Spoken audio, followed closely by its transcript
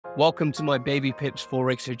Welcome to my Babypips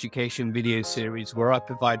Forex education video series where I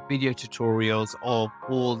provide video tutorials of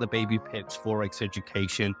all the Babypips Forex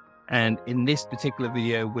education. And in this particular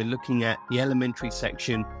video, we're looking at the elementary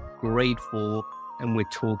section, grade 4, and we're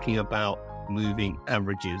talking about moving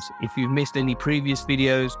averages. If you've missed any previous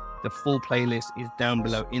videos, the full playlist is down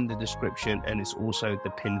below in the description, and it's also the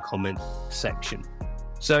pinned comment section.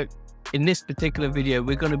 So in this particular video,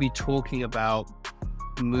 we're going to be talking about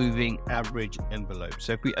moving average envelope.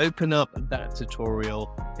 So if we open up that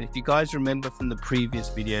tutorial, and if you guys remember from the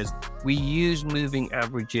previous videos, we use moving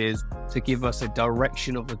averages to give us a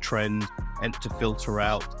direction of the trend and to filter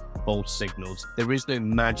out false signals. There is no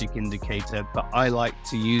magic indicator, but I like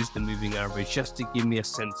to use the moving average just to give me a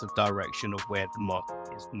sense of direction of where the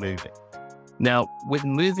market is moving. Now, with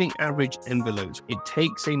moving average envelopes, it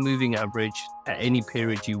takes a moving average at any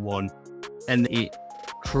period you want, and it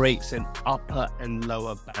creates an upper and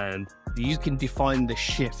lower band. You can define the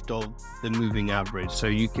shift of the moving average. So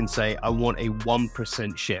you can say, I want a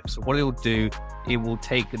 1% shift. So what it will do, it will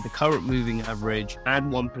take the current moving average, add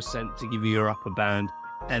 1% to give you your upper band,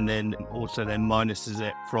 and then also then minuses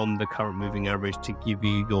it from the current moving average to give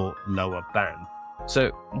you your lower band.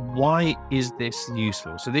 So why is this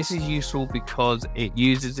useful? So this is useful because it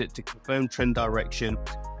uses it to confirm trend direction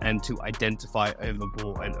and to identify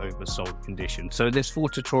overbought and oversold conditions. So this full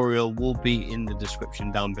tutorial will be in the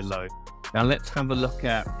description down below. Now let's have a look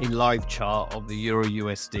at a live chart of the Euro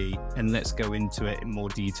USD, and let's go into it in more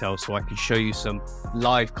detail so I can show you some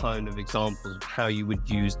live kind of examples of how you would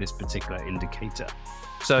use this particular indicator.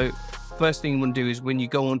 So first thing you want to do is when you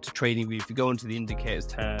go on to TradingView, if you go onto the indicators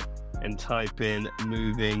tab and type in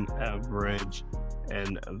moving average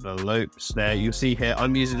envelopes, there you'll see here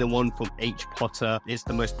I'm using the one from H. Potter. It's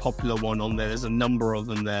the most popular one on there. There's a number of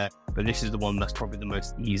them there, but this is the one that's probably the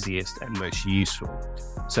most easiest and most useful.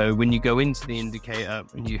 So when you go into the indicator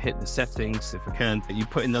and you hit the settings, if I can, you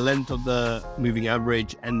put in the length of the moving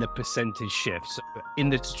average and the percentage shift. So in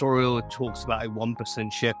the tutorial it talks about a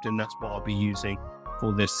 1% shift, and that's what I'll be using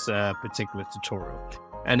for this particular tutorial.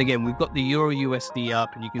 And again, we've got the Euro USD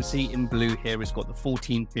up, and you can see in blue here, it's got the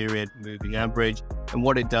 14 period moving average. And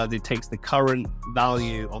what it does, it takes the current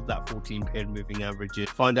value of that 14 period moving average,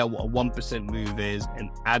 find out what a 1% move is,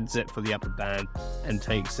 and adds it for the upper band and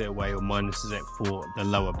takes it away or minuses it for the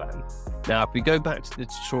lower band. Now, if we go back to the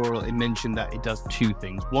tutorial, it mentioned that it does two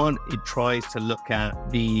things. One, it tries to look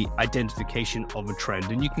at the identification of a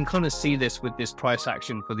trend. And you can kind of see this with this price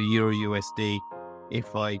action for the Euro USD.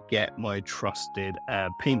 If I get my trusted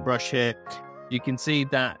paintbrush here, you can see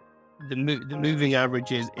that the moving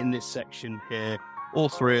averages in this section here, all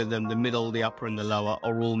three of them, the middle, the upper and the lower,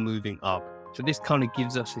 are all moving up. So this kind of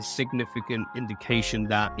gives us a significant indication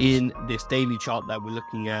that in this daily chart that we're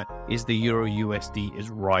looking at is the Euro USD is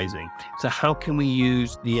rising. So how can we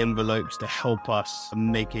use the envelopes to help us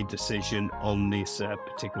make a decision on this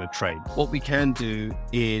particular trade? What we can do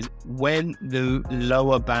is when the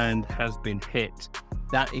lower band has been hit,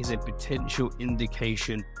 that is a potential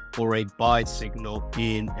indication for a buy signal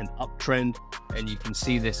in an uptrend. And you can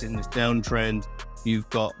see this in this downtrend. You've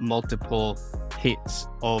got multiple hits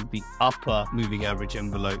of the upper moving average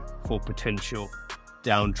envelope for potential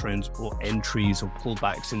downtrends or entries or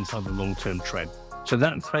pullbacks inside the long-term trend. So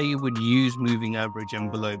that's how you would use moving average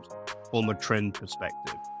envelopes from a trend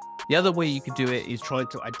perspective. The other way you could do it is trying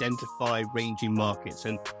to identify ranging markets.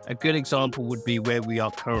 And a good example would be where we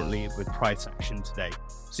are currently with price action today.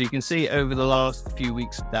 So you can see over the last few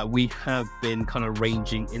weeks that we have been kind of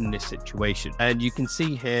ranging in this situation. And you can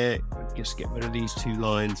see here, just get rid of these two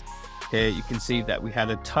lines here. You can see that we had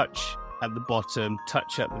a touch at the bottom,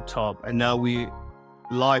 touch at the top, and now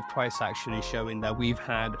live price action is showing that we've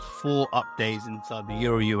had 4 up days inside the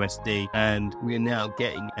Euro USD, and we are now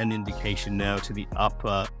getting an indication now to the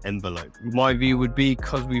upper envelope. My view would be,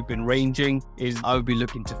 because we've been ranging, is I would be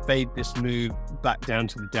looking to fade this move back down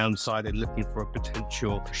to the downside and looking for a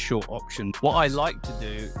potential short option. What I like to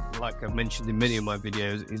do, like I've mentioned in many of my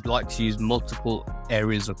videos, is like to use multiple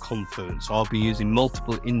areas of confluence. So I'll be using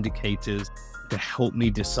multiple indicators to help me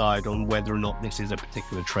decide on whether or not this is a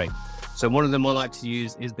particular trade. So one of them I like to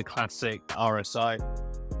use is the classic RSI.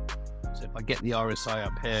 So if I get the RSI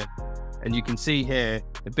up here, and you can see here,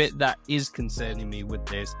 the bit that is concerning me with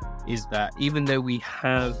this is that even though we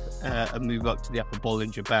have a move up to the upper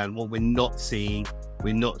Bollinger Band, what we're not seeing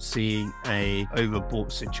a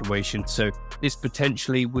overbought situation. So this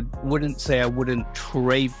potentially wouldn't say I wouldn't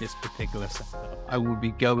trade this particular setup. I would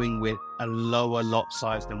be going with a lower lot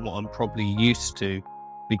size than what I'm probably used to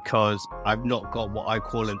because I've not got what I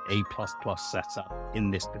call an A++ setup in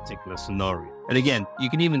this particular scenario. And again, you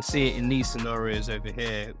can even see it in these scenarios over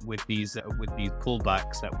here with these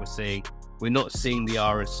pullbacks that we're seeing. We're not seeing the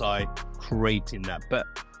RSI creating that, but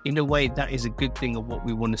in a way, that is a good thing of what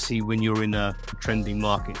we want to see when you're in a trending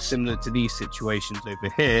market. Similar to these situations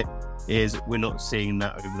over here, is we're not seeing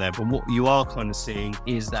that over there. But what you are kind of seeing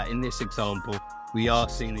is that in this example, we are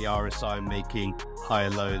seeing the RSI making higher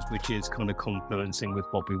lows, which is kind of confluencing with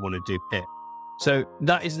what we want to do here. So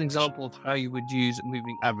that is an example of how you would use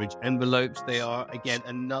moving average envelopes. They are, again,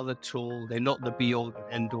 another tool. They're not the be all and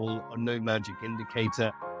end all, or no magic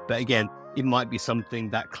indicator. But again, it might be something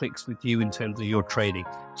that clicks with you in terms of your trading.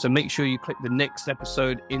 So make sure you click the next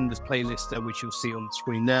episode in this playlist, which you'll see on the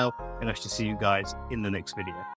screen now, and I shall see you guys in the next video.